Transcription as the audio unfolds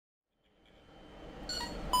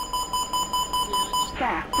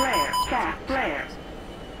Cap flare.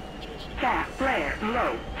 Cap flare.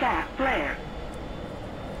 Low. Cap flare.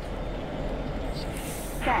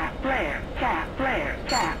 Cap flare. Cap flare.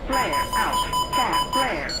 Cap flare. Out. Cap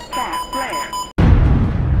flare. Cap flare.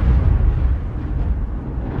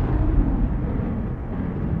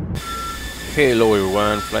 Hello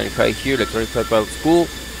everyone, Flying High here, Electronic Flight Pilot School,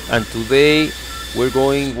 and today we're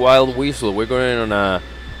going Wild Weasel. We're going on a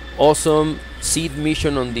awesome seed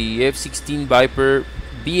mission on the F-16 Viper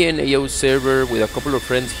VNAO server with a couple of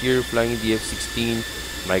friends here flying the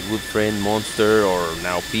F-16. My good friend Monster, or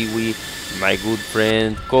now Pee-wee, my good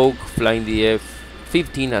friend Coke flying the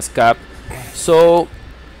F-15 as Cap. So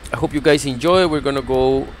I hope you guys enjoy. We're gonna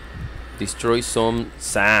go destroy some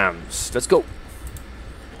SAMs. Let's go.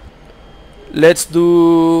 Let's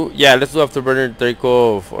do afterburner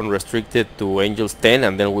takeoff unrestricted to Angels 10,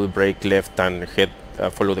 and then we'll break left and head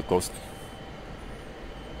follow the coast.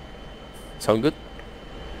 Sound good?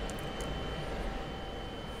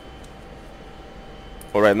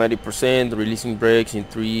 Alright, 90%, releasing brakes in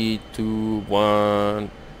 3, 2,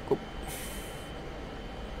 1, go.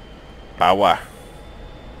 Power.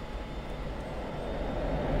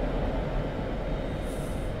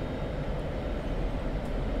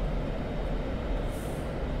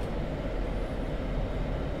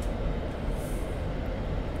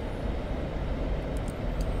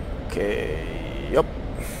 Okay, yep.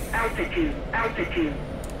 Altitude, altitude,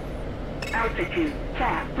 altitude,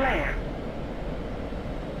 cap flare.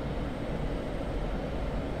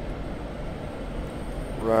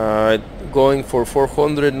 Right, going for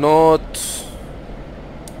 400 knots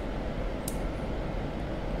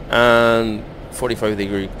and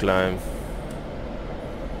 45-degree climb.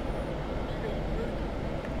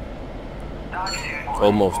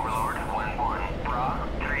 Almost.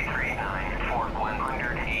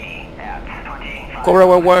 Cobra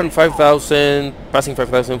 1-1, 5,000, passing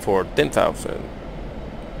 5,000 for 10,000,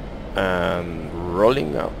 and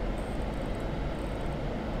rolling out.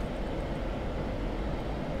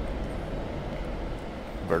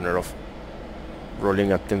 Burner off.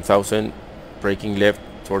 Rolling at 10,000, braking left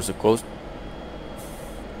towards the coast.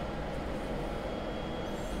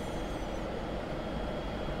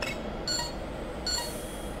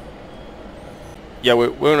 Yeah,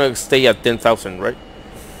 we're gonna stay at 10,000, right?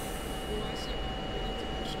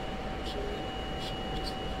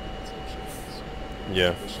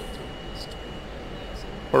 Yeah.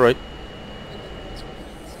 All right.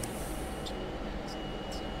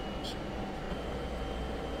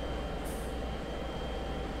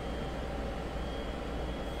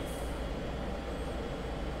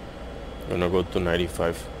 Gonna go to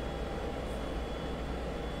 95.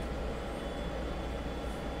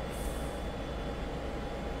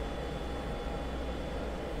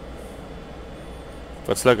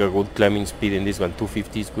 What's like a good climbing speed in this one?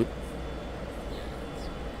 250 is good.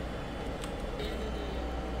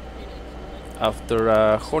 After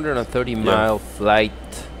a 130-mile flight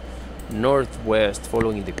northwest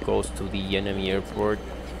following the coast to the enemy airport,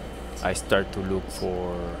 I start to look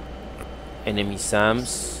for enemy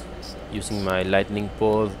SAMs using my lightning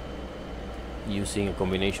pod, using a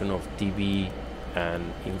combination of TV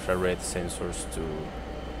and infrared sensors to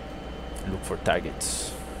look for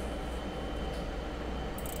targets.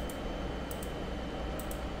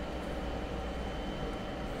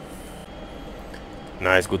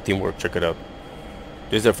 Nice, good teamwork, check it out.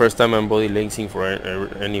 This is the first time I'm body lacing for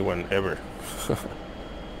anyone ever.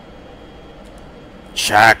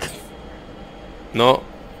 Check. No,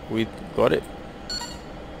 we got it.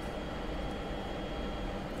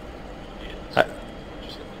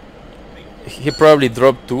 He probably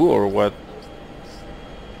dropped 2 or what?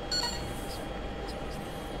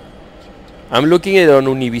 I'm looking at it on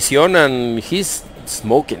Univision and he's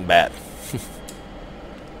smoking bad.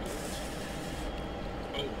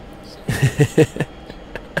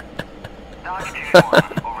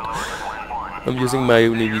 I'm using my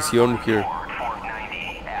Univision here.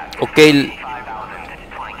 Okay,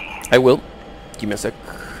 I will. Give me a sec.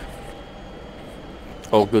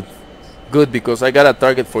 Oh, good. Good, because I got a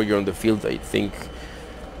target for you on the field, I think.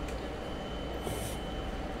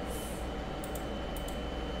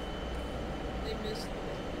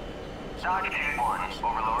 Altitude 1,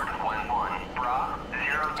 Overlord 1-1, Bra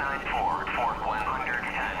 094 for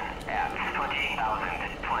 110 at 20,000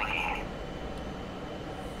 flanking.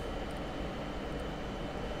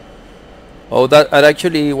 Oh, that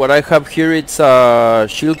actually, what I have here, it's a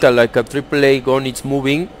Shilka, like a AAA gun. It's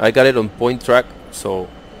moving. I got it on point track, so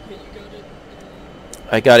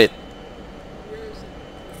I got it.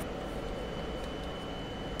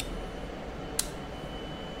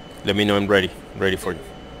 Let me know I'm ready. Ready for you.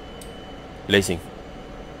 Lacing.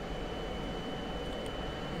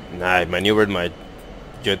 Nah, I maneuvered my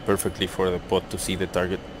jet perfectly for the pod to see the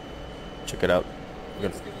target. Check it out.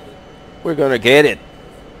 We're gonna get it.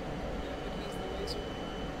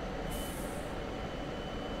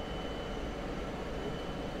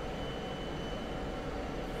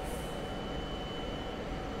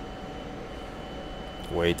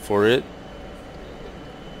 Wait for it.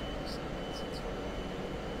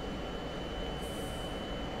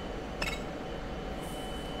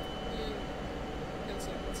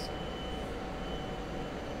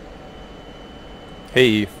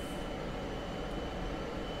 Hey.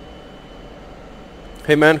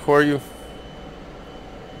 Hey man, how are you?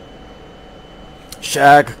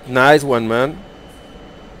 Shaq, nice one, man.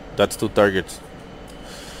 That's 2 targets.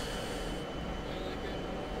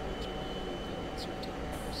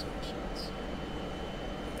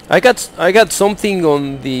 I got something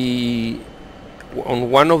on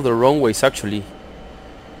one of the runways actually.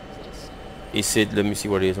 Is it? Let me see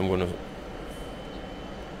what it is. I'm gonna.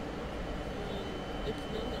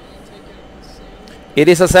 It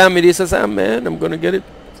is a SAM. It is a SAM, man. I'm gonna get it.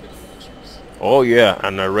 Oh yeah,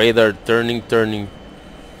 and a radar turning.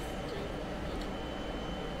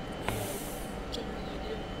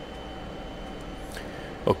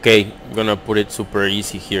 Okay, I'm gonna put it super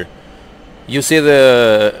easy here. You see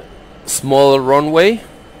the small runway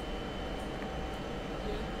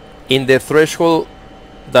in the threshold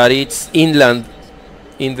that it's inland.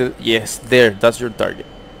 In the yes, there. That's your target.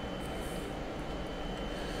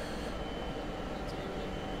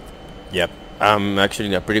 Yep, I'm actually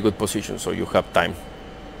in a pretty good position, so you have time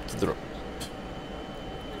to drop.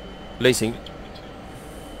 Lacing.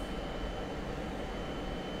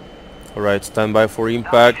 Alright, stand by for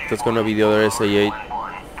impact. That's gonna be the other SA-8.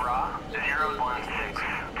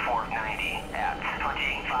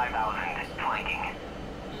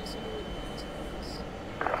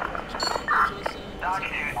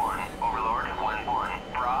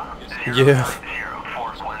 Yeah.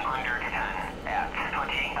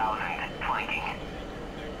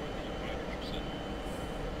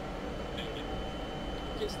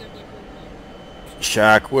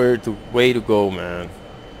 Shaq, way to go, man.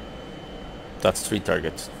 That's 3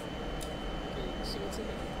 targets.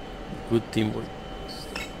 Good teamwork.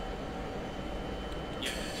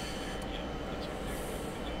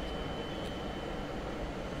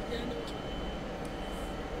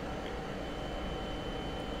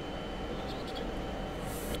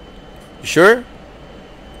 You sure?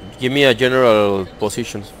 Give me a general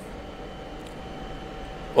position.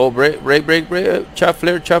 Oh, break. Chaff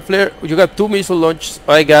flare. You got 2 missile launches.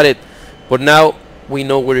 I got it. But now we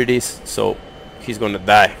know where it is, so he's gonna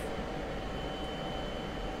die.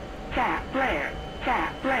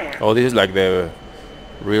 Oh, this is like the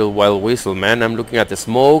real wild Weasel, man. I'm looking at the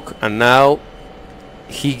smoke, and now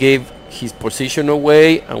he gave his position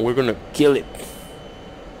away, and we're gonna kill it.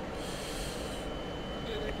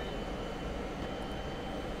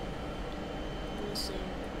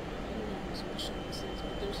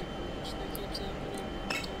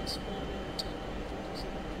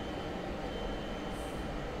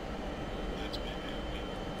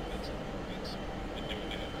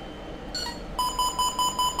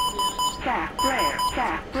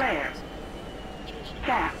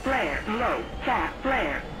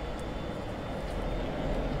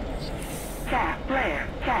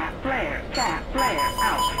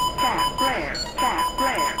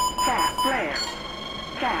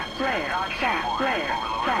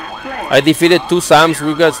 I defeated 2 SAMs.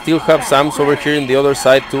 We still have SAMs over here in the other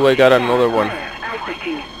side too. I got another one.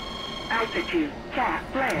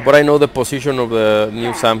 But I know the position of the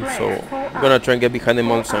new SAM, so I'm gonna try and get behind the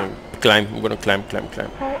mountains and climb. I'm gonna climb.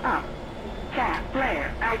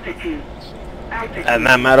 And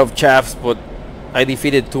I'm out of chaffs, but I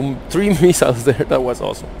defeated 3 missiles there. That was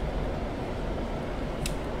awesome.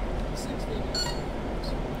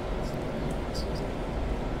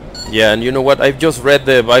 Yeah, and you know what? I've just read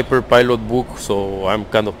the Viper pilot book, so I'm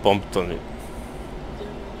kind of pumped on it.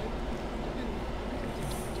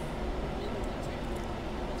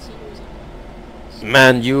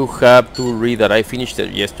 Man, you have to read that. I finished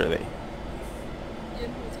it yesterday.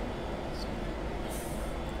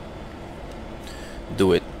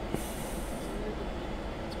 Do it.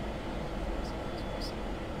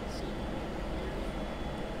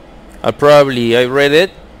 I read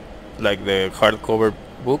it, like the hardcover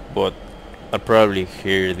book, but I'll probably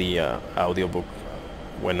hear the audiobook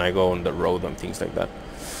when I go on the road and things like that.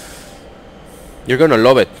 You're gonna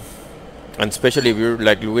love it, and especially if you're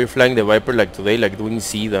like we're flying the Viper like today, like doing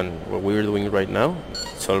seed and what we're doing right now.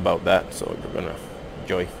 It's all about that, so you're gonna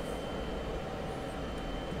enjoy.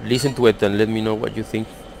 Listen to it and let me know what you think.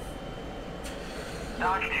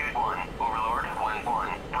 Longitude 1, Overlord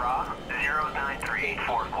 1-1, Bra 0938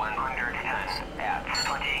 110 at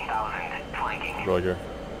 20,000, flanking. Roger.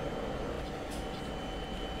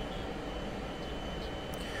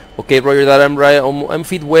 Okay, Roger that. I'm right. I'm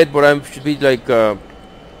feet wet, but I should be like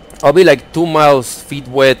I'll be like 2 miles feet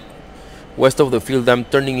wet west of the field. I'm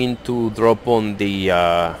turning in to drop on the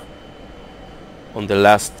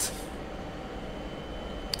last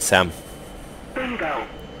SAM. Bingo.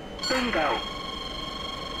 Bingo.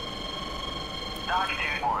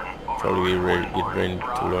 Longitude 1, Probably Overlord get ready to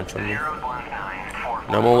 1-1, launch on me. 019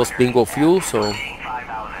 And I'm almost bingo fuel, so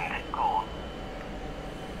 5,000, cold.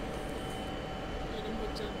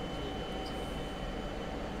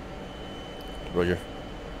 Roger.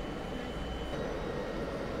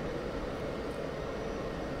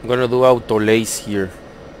 I'm gonna do auto lace here.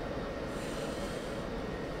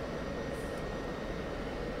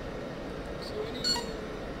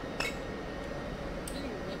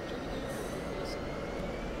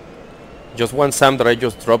 Just one SAM that I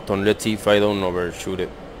just dropped on. Let's see if I don't overshoot it.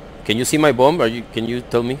 Can you see my bomb? Can you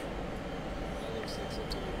tell me?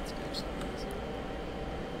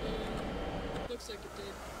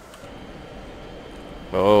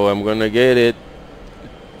 Oh, I'm gonna get it.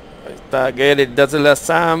 Get it. That's the last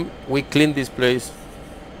SAM. We cleaned this place.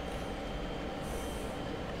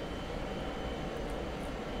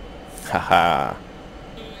 Haha.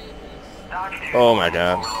 Oh my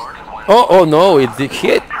god. Oh no, it did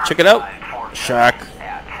hit. Check it out. Shock.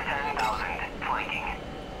 At 10,000, flanking.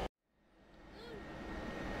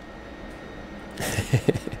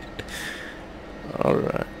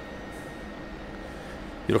 Alright.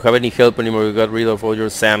 You don't have any help anymore. You got rid of all your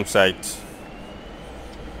SAM sites.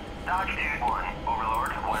 Longitude 1,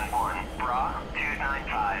 Overlord 1-1, Bra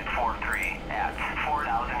 29543 at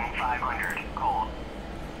 4,500, cold.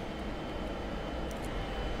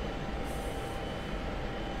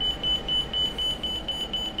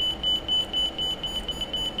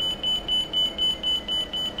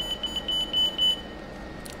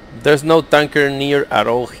 There's no tanker near at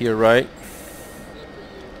all here, right?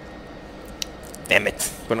 Damn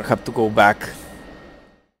it. Gonna have to go back.